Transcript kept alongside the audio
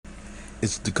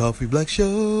It's the Coffee Black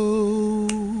Show.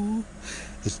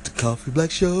 It's the Coffee Black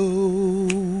Show.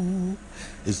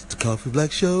 It's the Coffee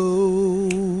Black Show.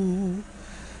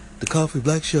 The Coffee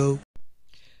Black Show.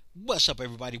 What's up,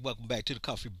 everybody? Welcome back to the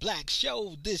Coffee Black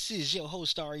Show. This is your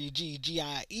host,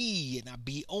 REGGIE, and I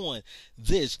be on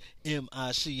this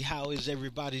MIC. How is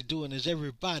everybody doing? Is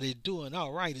everybody doing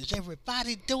all right? Is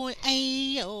everybody doing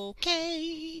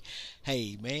A-okay?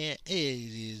 Hey, man, it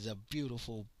is a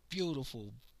beautiful,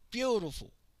 beautiful, beautiful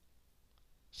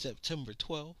September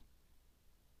 12th,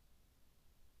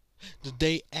 the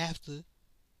day after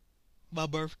my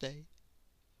birthday.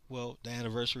 Well, the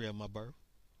anniversary of my birth.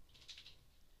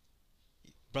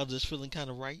 Brother's feeling kind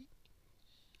of right.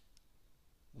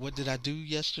 What did I do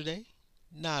yesterday?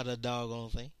 Not a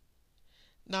doggone thing.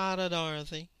 Not a darn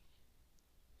thing.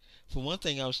 For one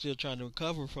thing, I was still trying to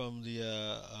recover from the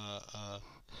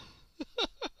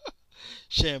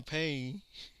champagne.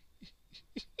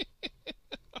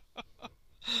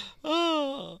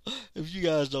 Oh, if you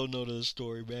guys don't know the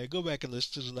story, man, go back and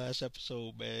listen to the last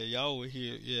episode, man. Y'all were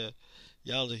here, yeah,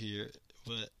 y'all are here.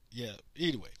 But yeah,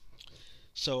 anyway,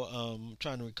 so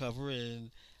trying to recover,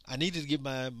 and I needed to get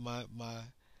my.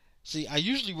 See, I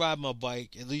usually ride my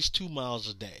bike at least 2 miles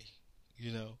a day.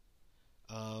 You know,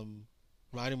 Um,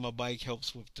 riding my bike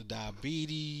helps with the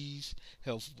diabetes,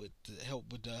 help with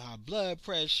the high blood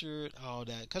pressure, all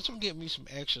that. Cause I'm getting me some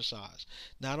exercise.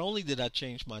 Not only did I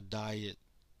change my diet,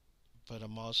 but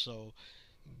I'm also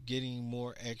getting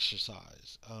more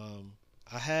exercise.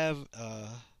 I have a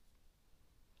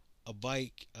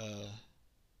bike,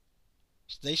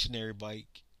 stationary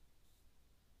bike.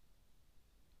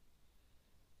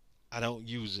 I don't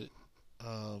use it.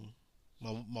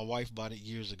 My wife bought it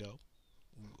years ago.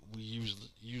 We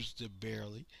used it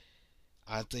barely.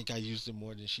 I think I used it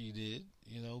more than she did,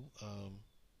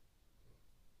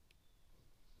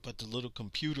 but the little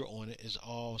computer on it is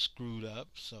all screwed up,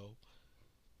 so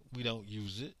we don't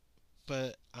use it.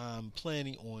 But I'm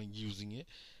planning on using it.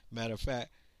 Matter of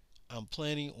fact, I'm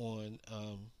planning on.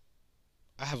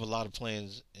 I have a lot of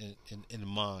plans in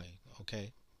mind.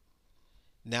 Okay,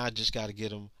 now I just got to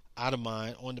get them out of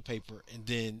mind on the paper and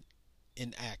then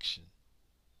in action.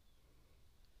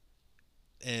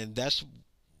 And that's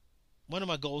one of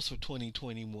my goals for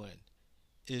 2021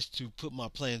 is to put my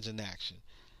plans in action.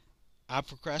 I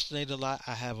procrastinate a lot.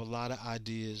 I have a lot of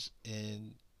ideas,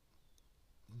 and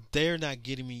they're not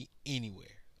getting me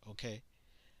anywhere. Okay.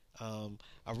 I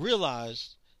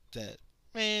realized that,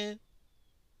 man,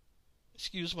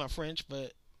 excuse my French,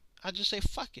 but I just say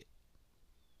fuck it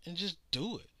and just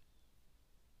do it.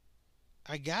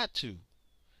 I got to.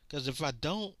 Because if I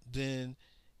don't, then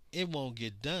it won't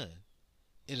get done.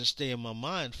 It'll stay in my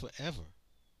mind forever.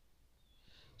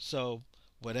 So,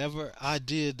 whatever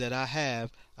idea that I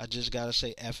have, I just got to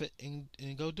say F it and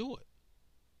go do it.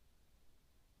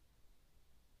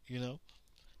 You know?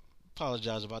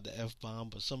 Apologize about the F bomb,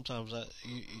 but sometimes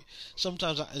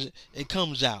it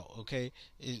comes out, okay?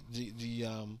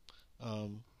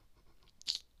 Um,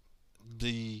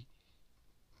 the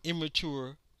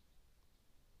immature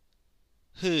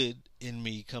hood in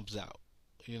me comes out,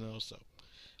 so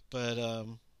but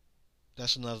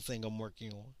that's another thing I'm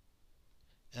working on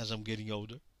as I'm getting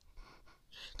older,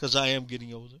 cuz I am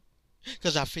getting older.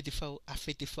 Cause I'm 54. I'm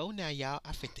 54 now, y'all.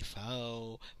 I'm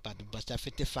 54. About to bust that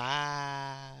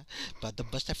 55. About to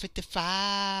bust that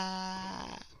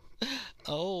 55.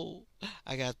 Oh,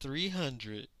 I got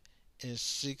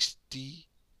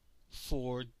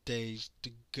 364 days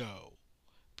to go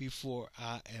before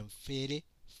I am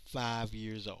 55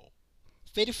 years old.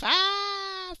 55,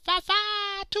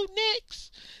 55, two nicks,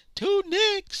 two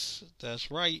nicks. That's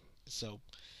right. So,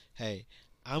 hey,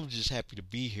 I'm just happy to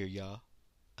be here, y'all.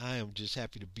 I am just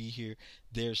happy to be here.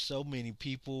 There's so many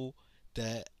people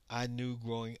that I knew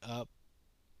growing up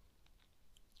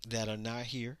that are not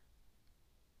here.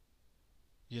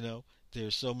 You know,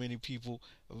 there's so many people.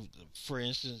 For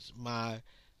instance, my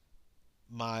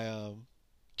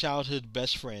childhood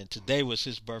best friend. Today was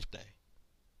his birthday.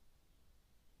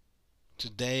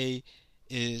 Today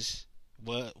is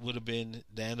what would have been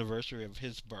the anniversary of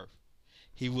his birth.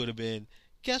 He would have been,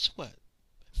 guess what?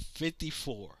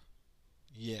 54.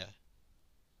 Yeah,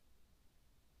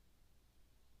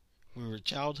 we were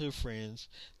childhood friends.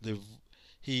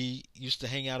 He used to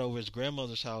hang out over his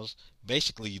grandmother's house.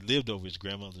 Basically, he lived over his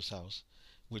grandmother's house,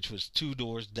 which was two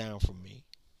doors down from me.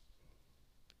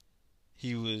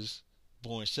 He was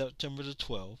born September the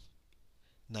 12th,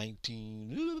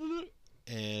 19,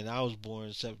 and I was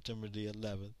born September the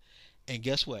 11th. And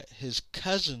guess what? His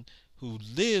cousin who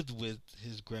lived with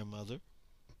his grandmother,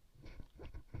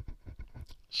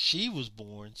 she was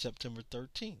born September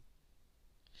 13th.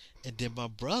 And then my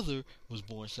brother was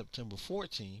born September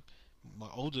 14th. My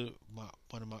older, my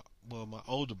one of my well, my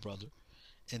older brother,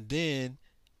 and then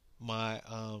my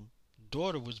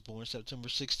daughter was born September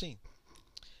 16th,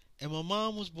 and my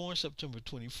mom was born September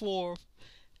 24th,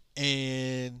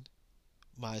 and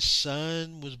my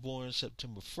son was born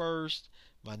September 1st.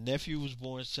 My nephew was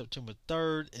born September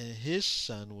 3rd, and his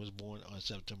son was born on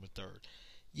September 3rd.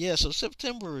 Yeah, so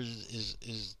September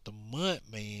is the month,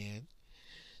 man.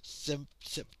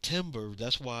 September.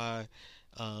 That's why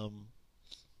um,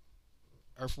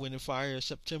 Earth, Wind, and Fire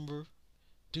September.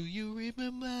 Do you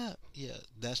remember? Yeah,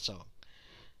 that song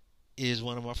is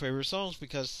one of my favorite songs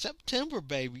because September,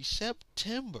 baby,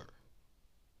 September,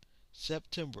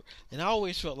 September. And I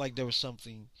always felt like there was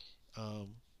something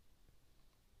um,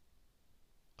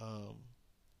 um,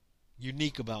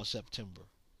 unique about September.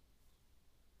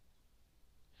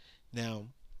 Now,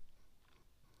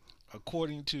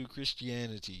 according to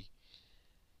Christianity,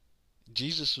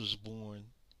 Jesus was born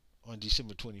on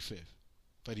December 25th,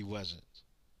 but he wasn't.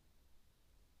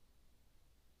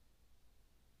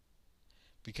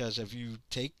 Because if you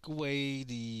take away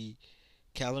the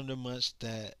calendar months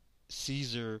that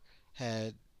Caesar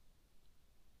had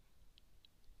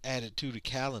added to the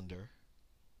calendar,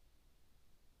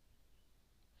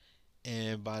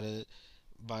 and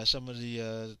by some of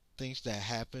the things that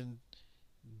happened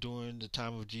during the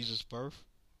time of Jesus' birth,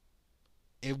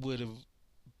 it would have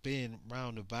been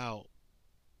round about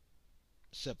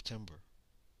September.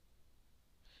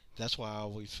 That's why I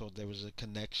always felt there was a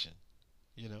connection,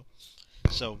 you know.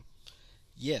 So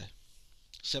yeah,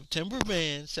 September,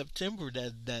 man, September.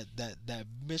 That that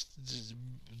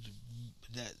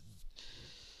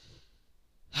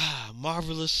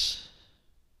marvelous,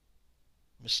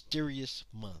 mysterious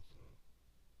month.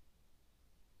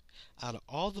 Out of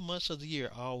all the months of the year,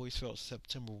 I always felt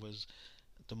September was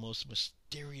the most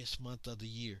mysterious month of the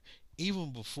year.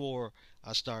 Even before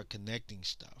I start connecting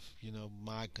stuff,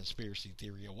 my conspiracy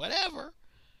theory or whatever,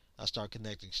 I start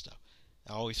connecting stuff.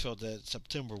 I always felt that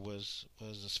September was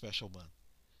a special month.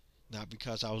 Not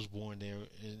because I was born there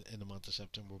in the month of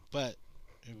September, but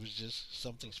it was just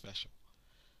something special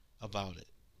about it.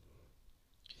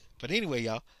 But anyway,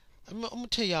 y'all, I'm gonna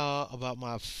tell y'all about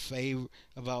my favorite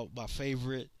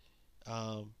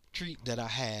treat that I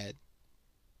had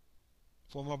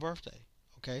for my birthday.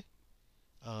 Okay,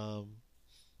 um,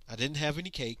 I didn't have any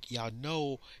cake. Y'all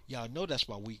know that's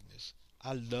my weakness.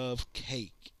 I love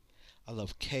cake. I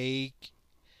love cake.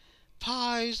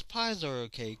 Pies are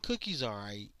okay. Cookies are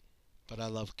alright, but I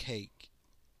love cake,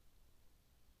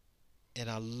 and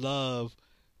I love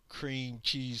cream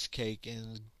cheesecake.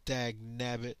 And dag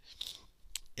nabbit,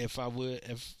 if I would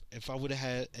have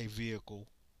had a vehicle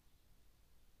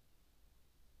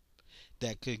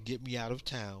that could get me out of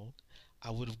town, I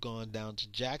would have gone down to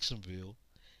Jacksonville,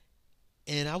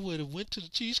 and I would have went to the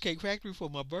Cheesecake Factory for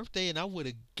my birthday, and I would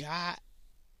have got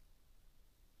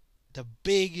the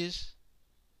biggest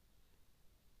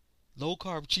low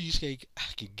carb cheesecake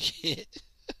I could get.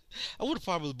 I would have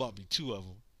probably bought me two of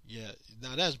them. Yeah,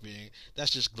 now that's big.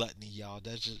 That's just gluttony, y'all.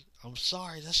 That's just. I'm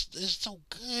sorry. It's so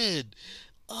good.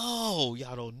 Oh,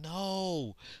 y'all don't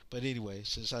know. But anyway,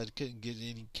 since I couldn't get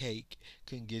any cake,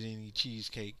 couldn't get any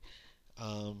cheesecake,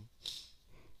 um,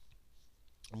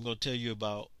 I'm gonna tell you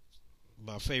about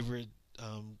my favorite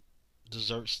um,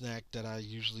 dessert snack that I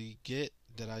usually get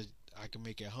that I can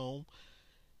make at home,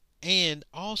 and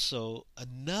also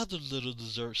another little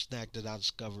dessert snack that I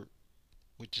discovered,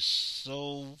 which is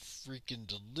so freaking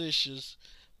delicious,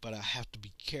 but I have to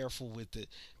be careful with it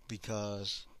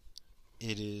because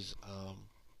it is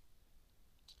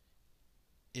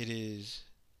it is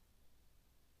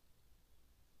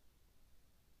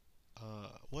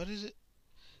what is it?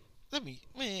 Let me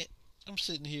man, I'm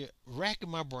sitting here racking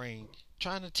my brain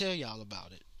trying to tell y'all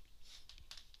about it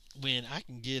when I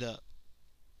can get up,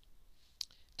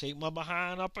 take my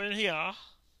behind up in here,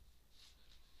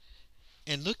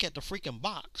 and look at the freaking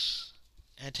box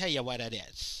and tell you what that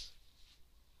is.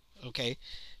 Okay,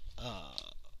 uh,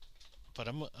 but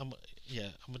yeah,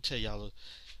 I'm gonna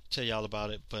tell y'all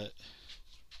about it. But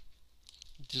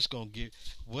I'm just gonna give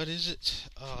what is it?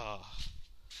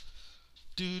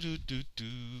 Do do do do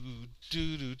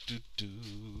do do do do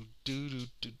do do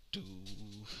do do.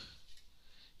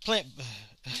 Plant.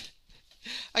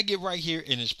 I get right here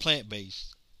and it's plant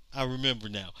based. I remember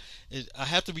now. I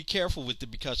have to be careful with it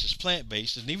because it's plant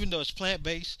based, and even though it's plant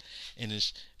based and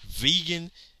it's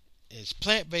vegan, it's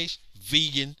plant based,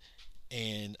 vegan,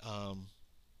 and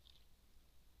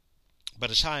but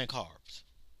it's high in carbs.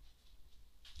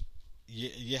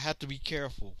 You have to be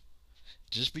careful.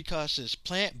 Just because it's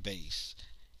plant based,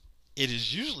 it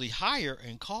is usually higher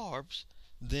in carbs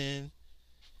than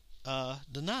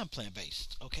the non-plant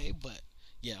based. Okay, but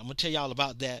yeah, I'm gonna tell y'all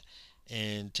about that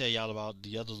and tell y'all about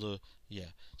the other little yeah.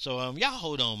 So y'all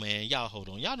hold on, man. Y'all hold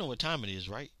on. Y'all know what time it is,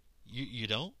 right? You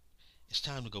don't? It's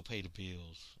time to go pay the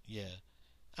bills. Yeah,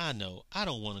 I know. I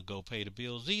don't want to go pay the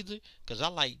bills either, cause I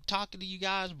like talking to you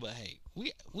guys. But hey,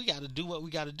 we got to do what we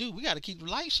got to do. We got to keep the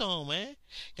lights on, man.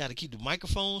 Got to keep the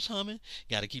microphones humming.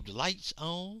 Got to keep the lights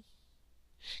on.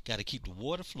 Got to keep the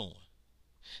water flowing.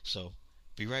 So,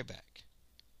 be right back.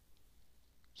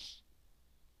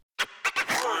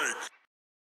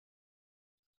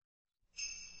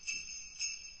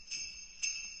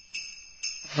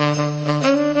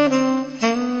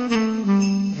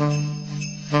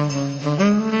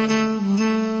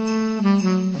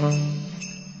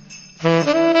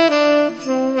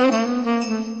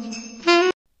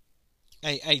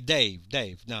 Hey,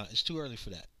 Dave. No, it's too early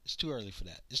for that. It's too early for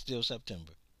that. It's still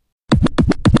September.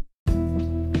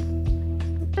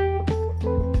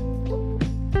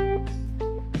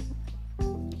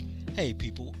 Hey,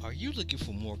 people, are you looking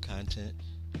for more content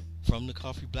from the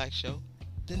Coffee Black Show?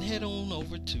 Then head on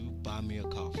over to Buy Me a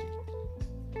Coffee.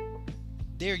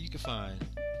 There you can find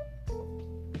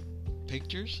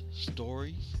pictures,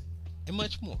 stories, and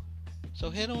much more.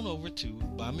 So head on over to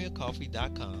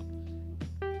buymeacoffee.com,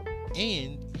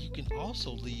 and you can also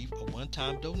leave a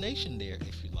one-time donation there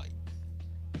if you like,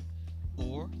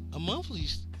 or a monthly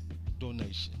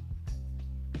donation.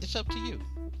 It's up to you.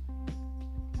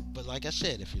 But like I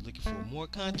said, if you're looking for more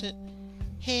content,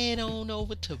 head on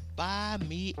over to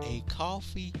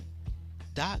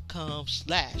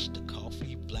buymeacoffee.com/the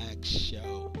Coffee Black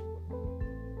Show.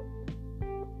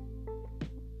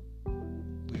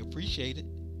 We appreciate it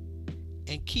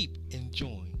and keep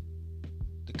enjoying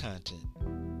the content.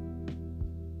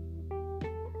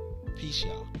 Peace,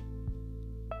 y'all.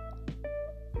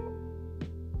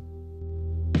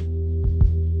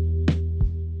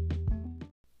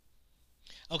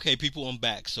 Okay, people, I'm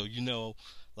back. So,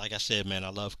 like I said, man, I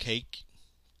love cake.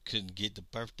 Couldn't get the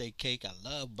birthday cake. I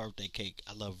love birthday cake.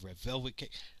 I love red velvet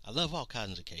cake. I love all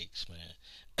kinds of cakes, man.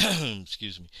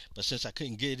 Excuse me. But since I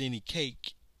couldn't get any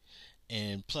cake,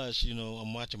 and plus,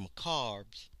 I'm watching my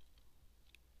carbs,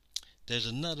 there's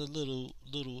another little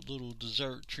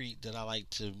dessert treat that I like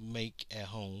to make at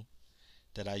home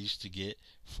that I used to get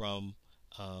from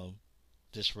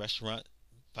this restaurant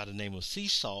by the name of Sea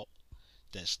Salt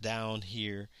that's down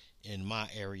here in my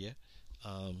area.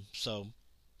 So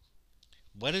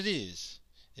what it is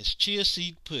chia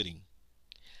seed pudding.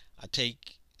 I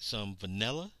take some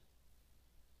vanilla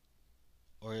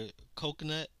or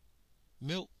coconut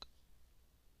milk.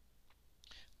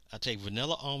 I take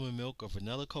vanilla almond milk or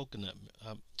vanilla coconut.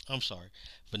 I'm sorry,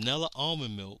 vanilla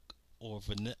almond milk or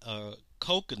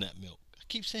coconut milk. I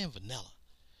keep saying vanilla.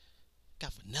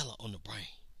 Got vanilla on the brain.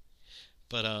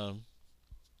 But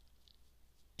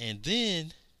and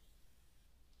then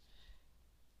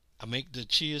I make the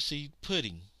chia seed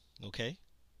pudding. Okay,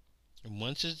 and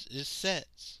once it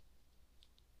sets,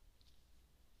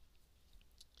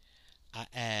 I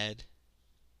add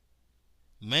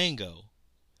mango.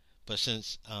 But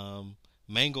since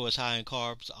mango is high in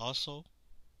carbs also,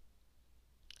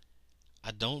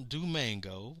 I don't do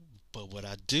mango. But what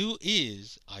I do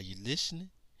is, are you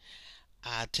listening?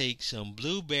 I take some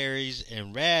blueberries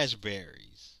and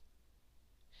raspberries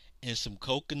and some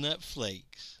coconut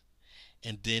flakes,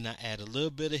 and then I add a little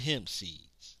bit of hemp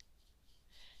seeds.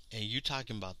 And you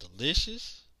talking about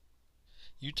delicious?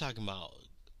 You talking about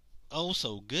oh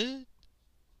so good?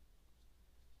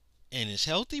 And it's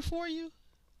healthy for you?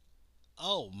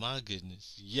 Oh my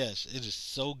goodness. Yes, it is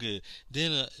so good.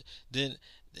 Then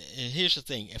and here's the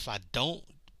thing, if I don't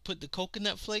put the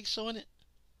coconut flakes on it,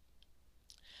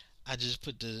 I just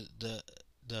put the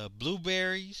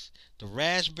blueberries, the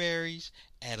raspberries,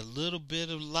 add a little bit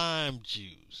of lime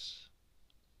juice,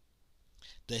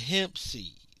 the hemp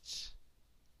seeds.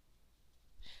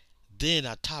 Then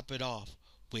I top it off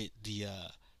with the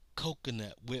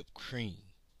coconut whipped cream.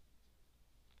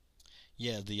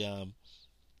 Yeah, you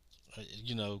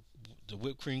know, the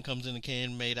whipped cream comes in a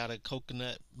can made out of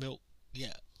coconut milk.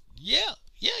 Yeah, yeah,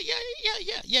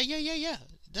 yeah.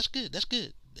 That's good. That's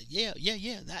good. Yeah.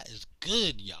 That is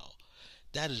good, y'all.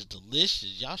 That is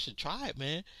delicious. Y'all should try it,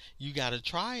 man. You gotta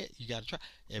try it. You gotta try.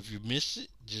 If you miss it,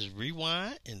 just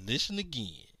rewind and listen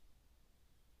again.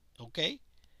 Okay.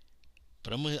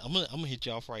 But I'm gonna hit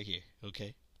you off right here.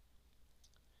 Okay.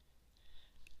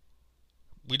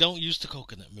 We don't use the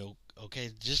coconut milk.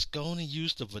 Okay. Just go on and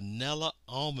use the vanilla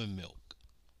almond milk.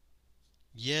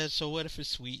 Yeah. So what if it's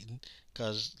sweetened?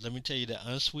 Cause let me tell you that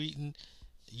unsweetened.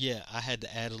 Yeah, I had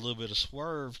to add a little bit of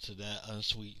swerve to that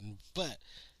unsweetened, but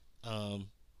um,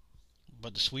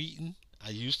 But I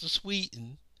use the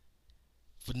sweeten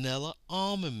vanilla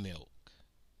almond milk.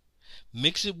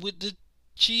 Mix it with the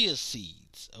chia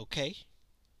seeds, okay?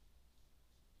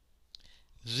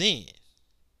 Then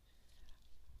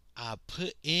I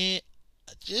put in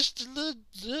just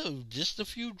just a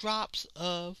few drops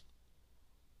of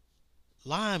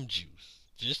lime juice,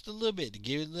 just a little bit to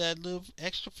give it that little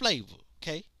extra flavor,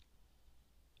 okay?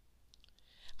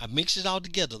 I mix it all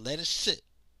together, let it sit.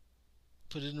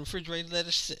 Put it in the refrigerator, let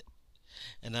it sit.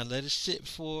 And I let it sit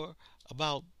for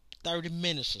about 30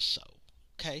 minutes or so,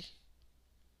 okay?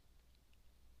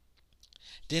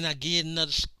 Then I give it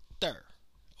another stir,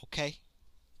 okay?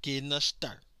 Give it another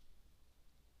stir.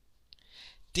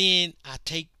 Then I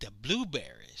take the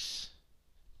blueberries,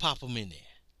 pop them in there.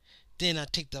 Then I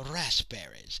take the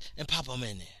raspberries and pop them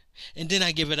in there. And then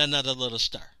I give it another little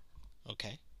stir,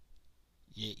 okay?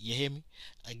 You hear me?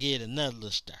 I give it another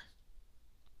little stir.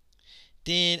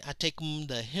 Then I take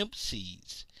the hemp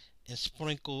seeds and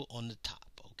sprinkle on the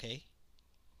top, okay?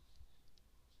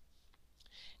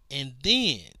 And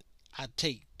then I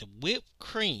take the whipped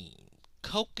cream,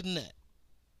 coconut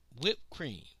whipped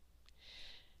cream,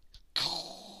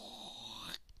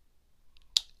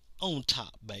 on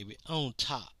top, baby, on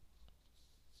top.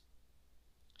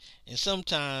 And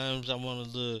sometimes I want a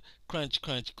little crunch.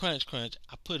 I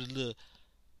put a little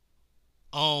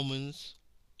almonds,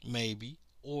 maybe,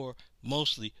 or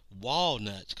mostly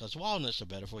walnuts, because walnuts are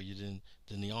better for you than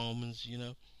the almonds, you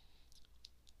know.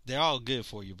 They're all good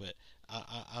for you, but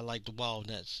I like the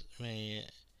walnuts, man.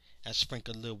 I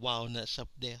sprinkle a little walnuts up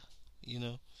there, you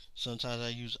know. Sometimes I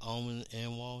use almond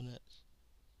and walnuts.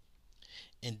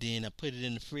 And then I put it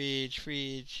in the fridge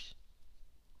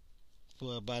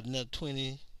for about another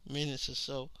 20 minutes or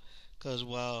so, because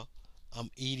while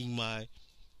I'm eating my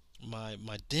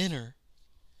dinner,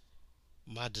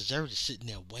 my dessert is sitting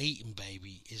there waiting,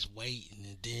 baby. It's waiting.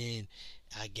 And then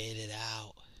I get it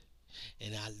out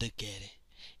and I look at it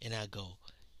and I go,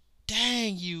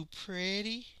 dang, you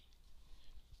pretty.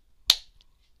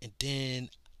 And then,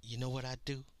 you know what I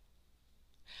do?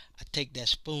 I take that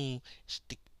spoon,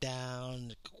 stick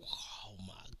down. Oh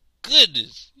my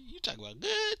goodness. You talk about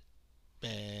good?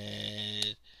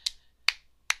 Man.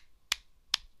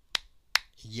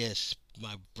 Yes,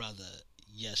 my brother.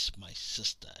 Yes, my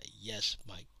sister. Yes,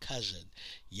 my cousin.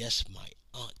 Yes, my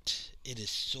aunt. It is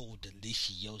so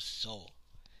delicioso.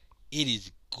 It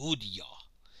is good, y'all.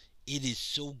 It is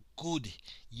so good.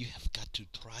 You have got to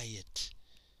try it.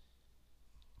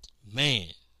 Man,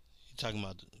 you talking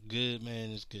about good,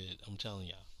 man, it's good. I'm telling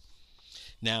y'all.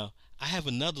 Now, I have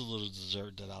another little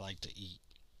dessert that I like to eat.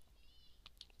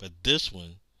 But this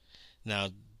one, now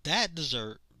that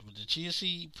dessert with the chia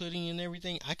seed pudding and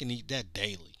everything, I can eat that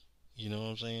daily. You know what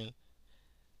I'm saying?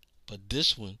 But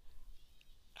this one,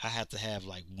 I have to have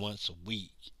like once a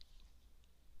week.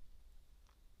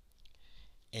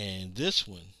 And this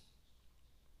one,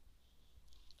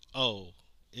 oh,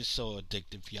 it's so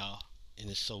addictive, y'all. And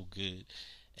it's so good.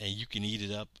 And you can eat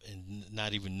it up and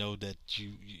not even know that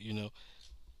you know.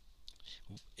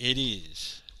 It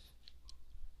is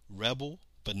Rebel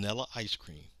Vanilla Ice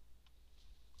Cream.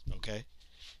 Okay?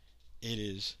 It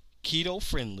is keto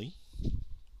friendly.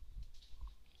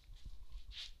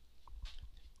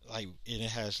 Like, and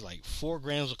it has like 4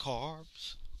 grams of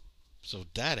carbs. So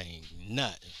that ain't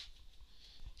nothing.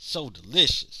 So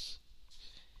delicious.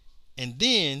 And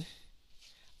then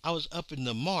I was up in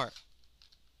the mart,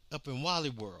 up in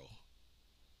Wally World.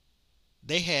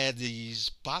 They had these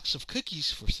box of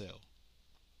cookies for sale.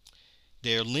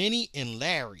 They're Lenny and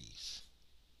Larry's.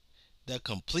 The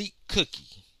complete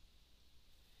cookie.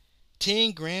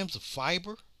 10 grams of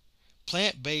fiber,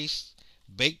 plant-based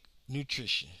baked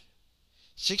nutrition.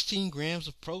 16 grams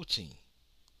of protein.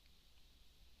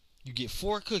 You get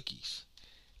 4 cookies.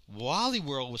 Wally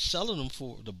World was selling them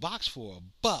for the box for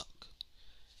 $1.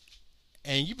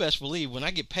 And you best believe when I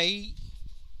get paid,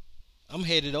 I'm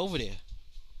headed over there.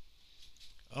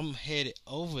 I'm headed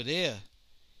over there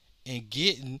and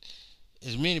getting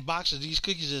as many boxes of these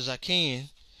cookies as I can,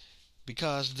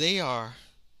 because they are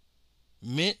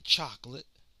mint chocolate.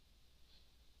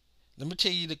 Let me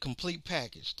tell you the complete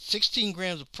package. 16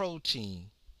 grams of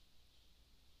protein.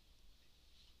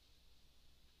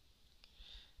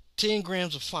 10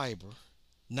 grams of fiber.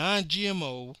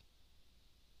 Non-GMO.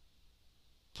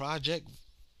 Project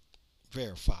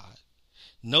verified.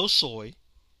 No soy.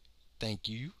 Thank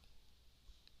you.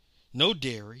 No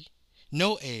dairy.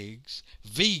 No eggs.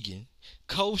 Vegan.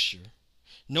 Kosher.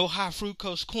 No high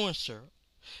fructose corn syrup.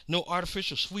 No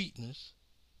artificial sweeteners.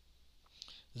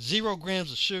 0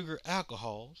 grams of sugar,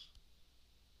 alcohols,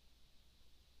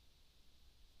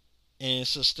 and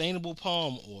sustainable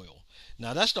palm oil.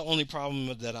 Now that's the only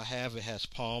problem that I have. It has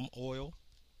palm oil.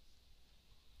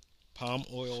 Palm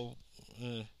oil.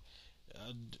 Uh,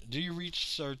 do your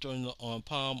research on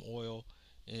palm oil,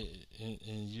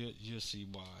 and you'll see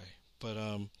why. But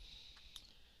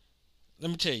let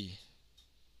me tell you,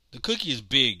 the cookie is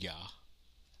big, y'all.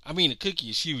 I mean, the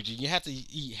cookie is huge, and you have to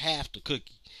eat half the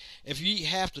cookie. If you eat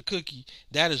half the cookie,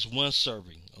 that is one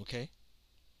serving. Okay,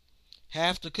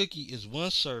 half the cookie is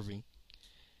one serving,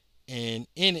 and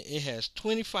in it it has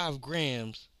 25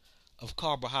 grams of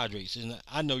carbohydrates. And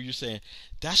I know you're saying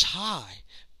that's high,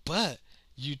 but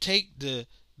you take the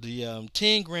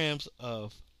 10 grams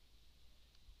of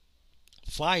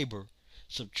fiber,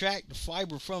 subtract the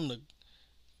fiber from the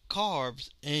carbs,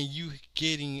 and you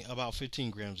getting about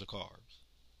 15 grams of carbs.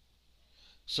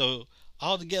 So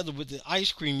altogether with the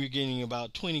ice cream, you're getting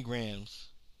about 20 grams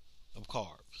of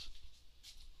carbs.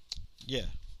 Yeah,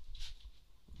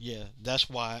 yeah. That's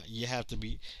why you have to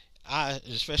be.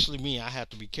 Especially me, I have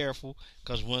to be careful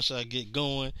because once I get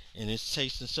going and it's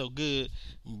tasting so good,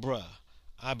 bruh,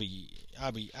 I be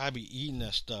eating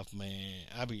that stuff, man.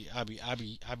 I be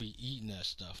eating that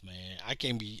stuff, man. I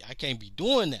can't be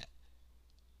doing that.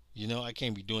 I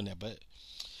can't be doing that. But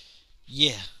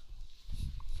yeah,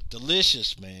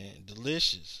 delicious, man,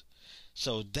 delicious.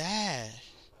 So that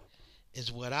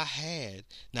is what I had.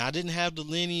 Now I didn't have the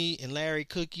Lenny and Larry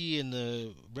cookie and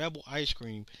the Rebel ice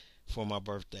cream for my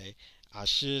birthday. I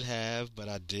should have, but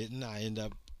I didn't. I ended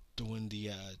up doing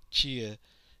the chia.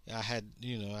 I had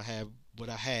what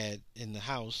I had in the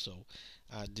house, so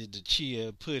I did the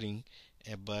chia pudding.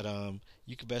 And but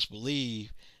you can best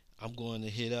believe I'm going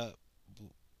to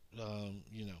um,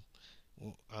 you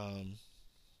um,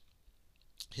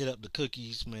 hit up the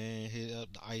cookies, man. Hit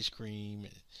up the ice cream,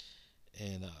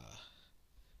 and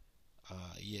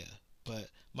yeah. But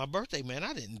my birthday, man,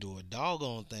 I didn't do a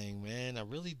doggone thing, man. I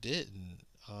really didn't.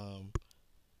 Um,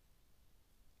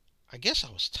 I guess I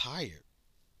was tired,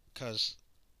 cause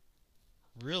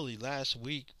really last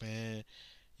week, man,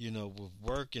 with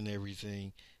work and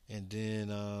everything, and then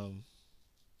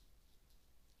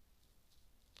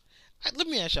let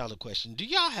me ask y'all a question: do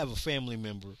y'all have a family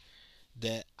member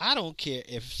that I don't care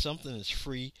if something is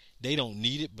free, they don't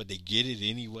need it, but they get it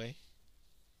anyway?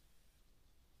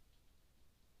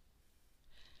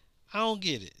 I don't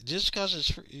get it. Just because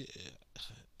it's free.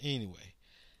 Anyway,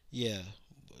 yeah,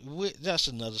 that's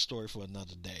another story for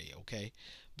another day. Okay,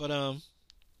 but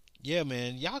yeah,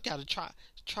 man, y'all gotta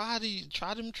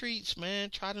try them treats, man.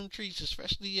 Try them treats,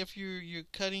 especially if you're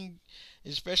cutting,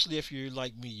 especially if you're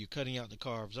like me, you're cutting out the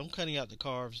carbs. I'm cutting out the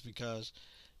carbs because,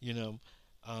 you know,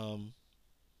 um,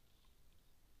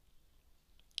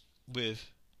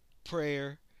 with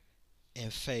prayer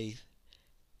and faith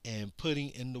and putting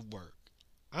in the work,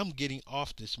 I'm getting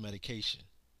off this medication.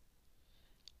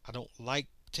 I don't like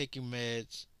taking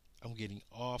meds. I'm getting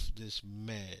off this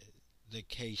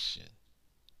medication.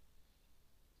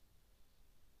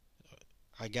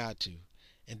 I got to.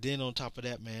 And then on top of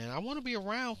that, man, I want to be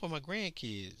around for my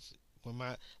grandkids. When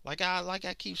my like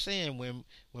I keep saying, when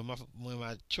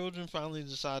my children finally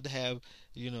decide to have,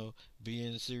 be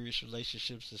in serious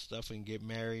relationships and stuff and get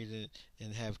married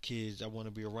and have kids, I want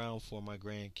to be around for my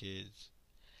grandkids.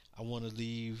 I want to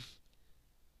leave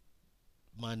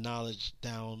my knowledge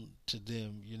down to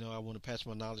them. I want to pass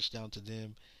my knowledge down to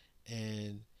them,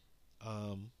 and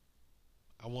um,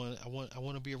 I want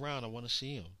to be around. I want to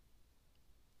see them.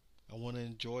 I want to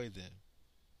enjoy them.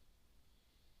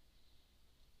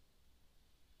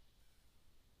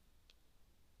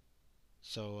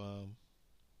 So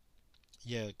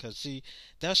yeah, cause see,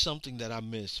 that's something that I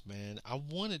miss, man. I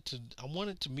wanted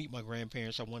to meet my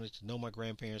grandparents. I wanted to know my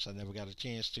grandparents. I never got a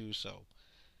chance to. So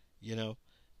you know,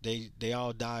 they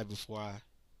all died before I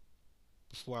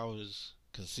was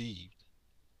conceived.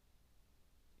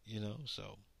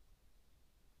 So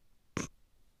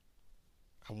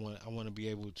I want to be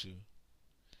able to,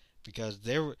 because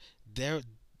there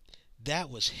that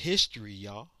was history,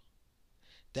 y'all.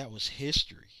 That was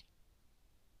history.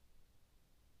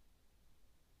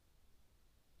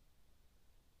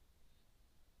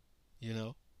 You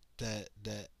know that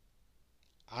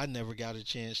I never got a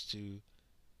chance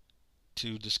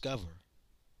to discover.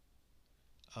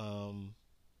 Um,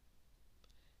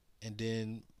 and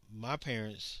then my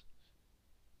parents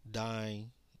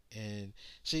dying, and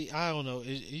see, I don't know,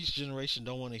 each generation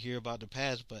don't want to hear about the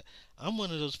past, but I'm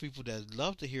one of those people that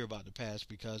love to hear about the past,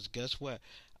 because guess what,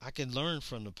 I can learn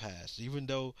from the past. Even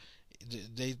though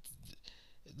they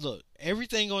look,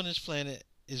 everything on this planet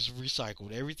is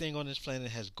recycled. Everything on this planet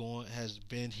has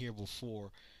been here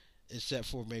before, except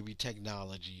for maybe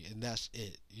technology, and that's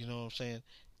it. You know what I'm saying?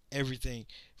 Everything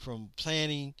from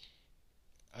planning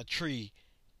a tree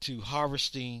to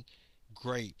harvesting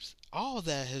grapes. All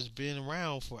that has been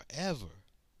around forever.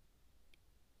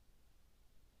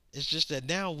 It's just that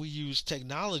now we use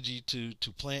technology to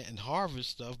plant and harvest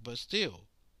stuff, but still,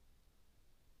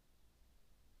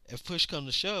 if push comes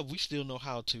to shove, we still know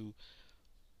how to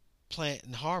plant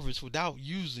and harvest without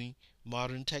using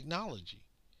modern technology.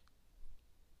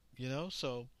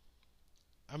 So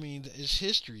I mean, it's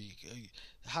history.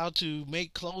 How to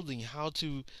make clothing, how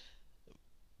to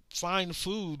find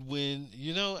food when,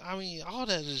 I mean, all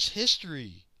that is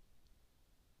history.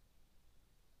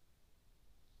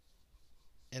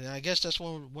 And I guess that's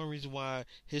one reason why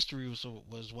history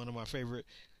was one of my favorite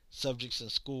subjects in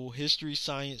school. History,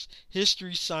 science,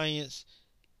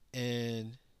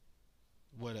 and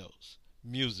what else?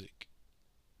 Music.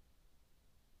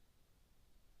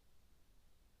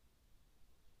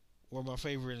 Were my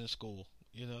favorite in school.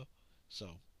 So,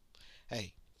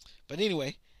 hey. But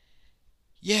anyway,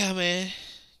 yeah, man.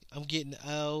 I'm getting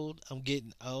old.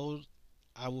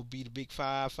 I will be the big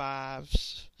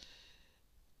 5-5s.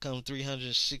 Come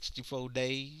 364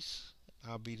 days,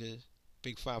 I'll be the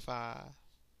big 5-5.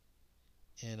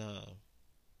 And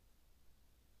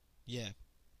yeah,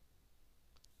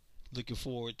 looking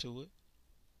forward to it.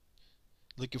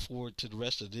 Looking forward to the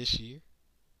rest of this year.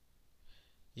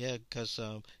 Yeah, because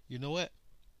you know what?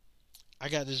 I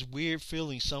got this weird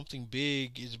feeling something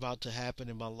big is about to happen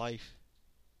in my life.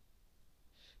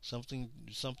 Something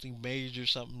major,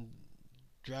 something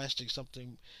drastic,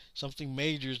 something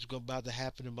major is about to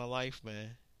happen in my life,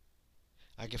 man.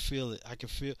 I can feel it. I can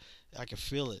feel it. I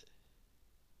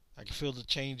can feel the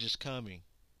changes coming.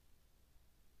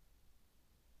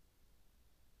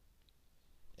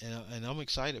 And I'm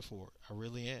excited for it. I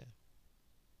really am.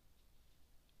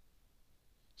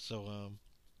 So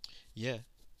yeah.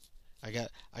 I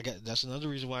got that's another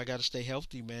reason why I got to stay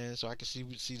healthy, man, so I can see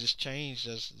this change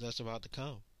that's about to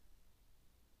come.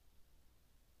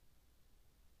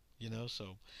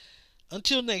 So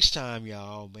until next time,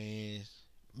 y'all, man.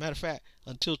 Matter of fact,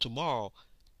 until tomorrow,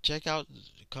 check out,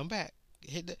 come back.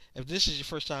 If this is your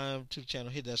first time to the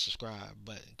channel, hit that subscribe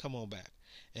button. Come on back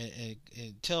and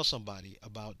tell somebody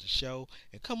about the show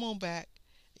and come on back.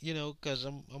 Because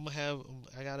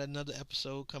I got another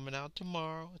episode coming out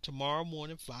tomorrow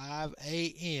morning, 5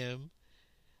 a.m.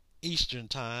 Eastern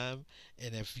time.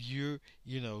 And if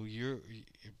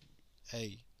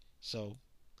hey, so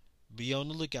be on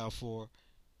the lookout for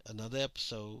another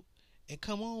episode. And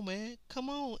come on, man. Come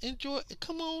on. Enjoy.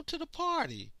 Come on to the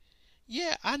party.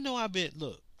 Yeah, I know I've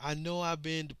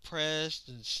been depressed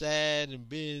and sad and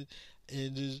been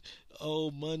in this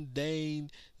old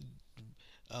mundane,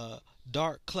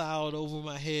 dark cloud over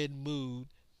my head mood.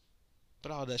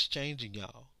 But all that's changing,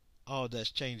 y'all. All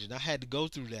that's changing. I had to go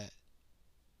through that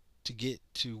to get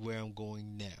to where I'm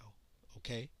going now.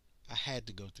 Okay? I had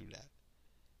to go through that.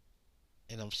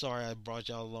 And I'm sorry I brought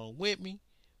y'all along with me.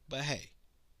 But hey,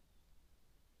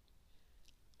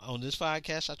 on this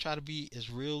podcast, I try to be as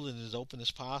real and as open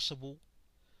as possible.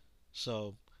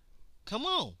 So, come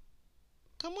on.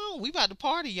 Come on. We about to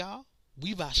party, y'all.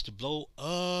 We about to blow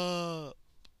up.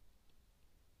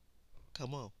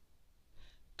 Come on.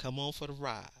 Come on for the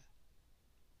ride.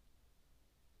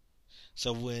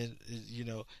 So when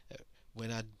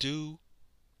I do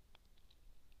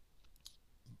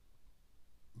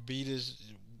be this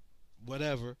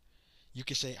whatever, you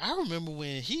can say, I remember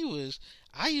when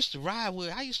I used to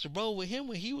roll with him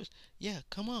when he was, yeah,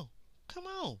 come on. Come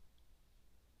on.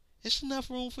 It's enough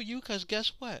room for you, because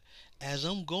guess what? As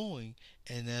I'm going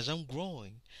and as I'm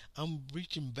growing, I'm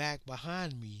reaching back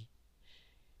behind me,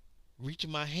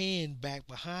 reaching my hand back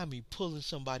behind me, pulling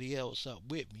somebody else up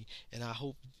with me. And I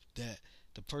hope that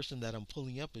the person that I'm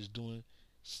pulling up is doing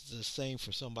the same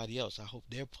for somebody else. I hope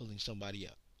they're pulling somebody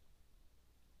up.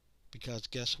 Because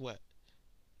guess what?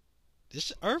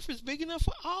 This earth is big enough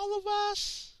for all of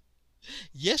us.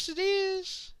 Yes, it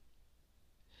is.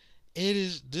 It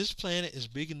is. This planet is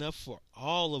big enough for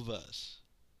all of us.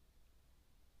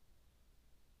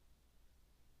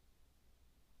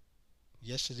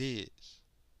 Yes, it is.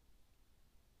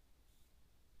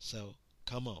 So,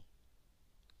 come on.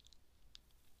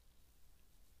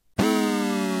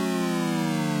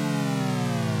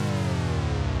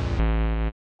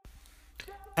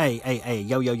 Hey,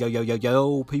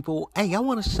 yo, people. Hey, I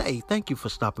want to say thank you for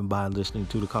stopping by and listening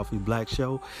to the Coffee Black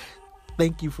Show.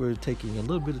 Thank you for taking a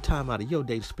little bit of time out of your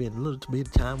day to spend a little bit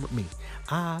of time with me.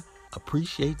 I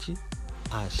appreciate you.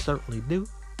 I certainly do.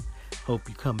 Hope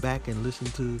you come back and listen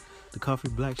to the Coffee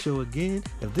Black Show again.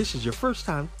 If this is your first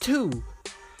time to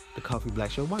the Coffee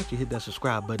Black Show, why don't you hit that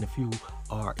subscribe button if you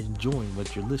are enjoying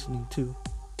what you're listening to?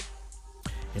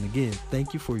 And again,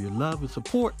 thank you for your love and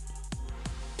support.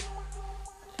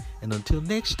 And until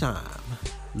next time,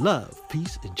 love,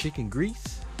 peace, and chicken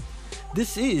grease.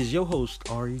 This is your host,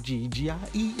 REGGIE,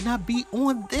 and I be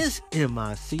on this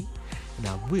MIC, and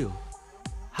I will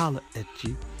holler at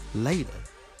you later.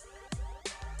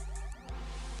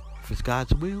 If it's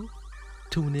God's will,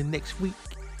 tune in next week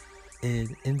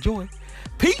and enjoy.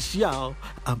 Peace, y'all.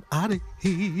 I'm out of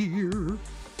here.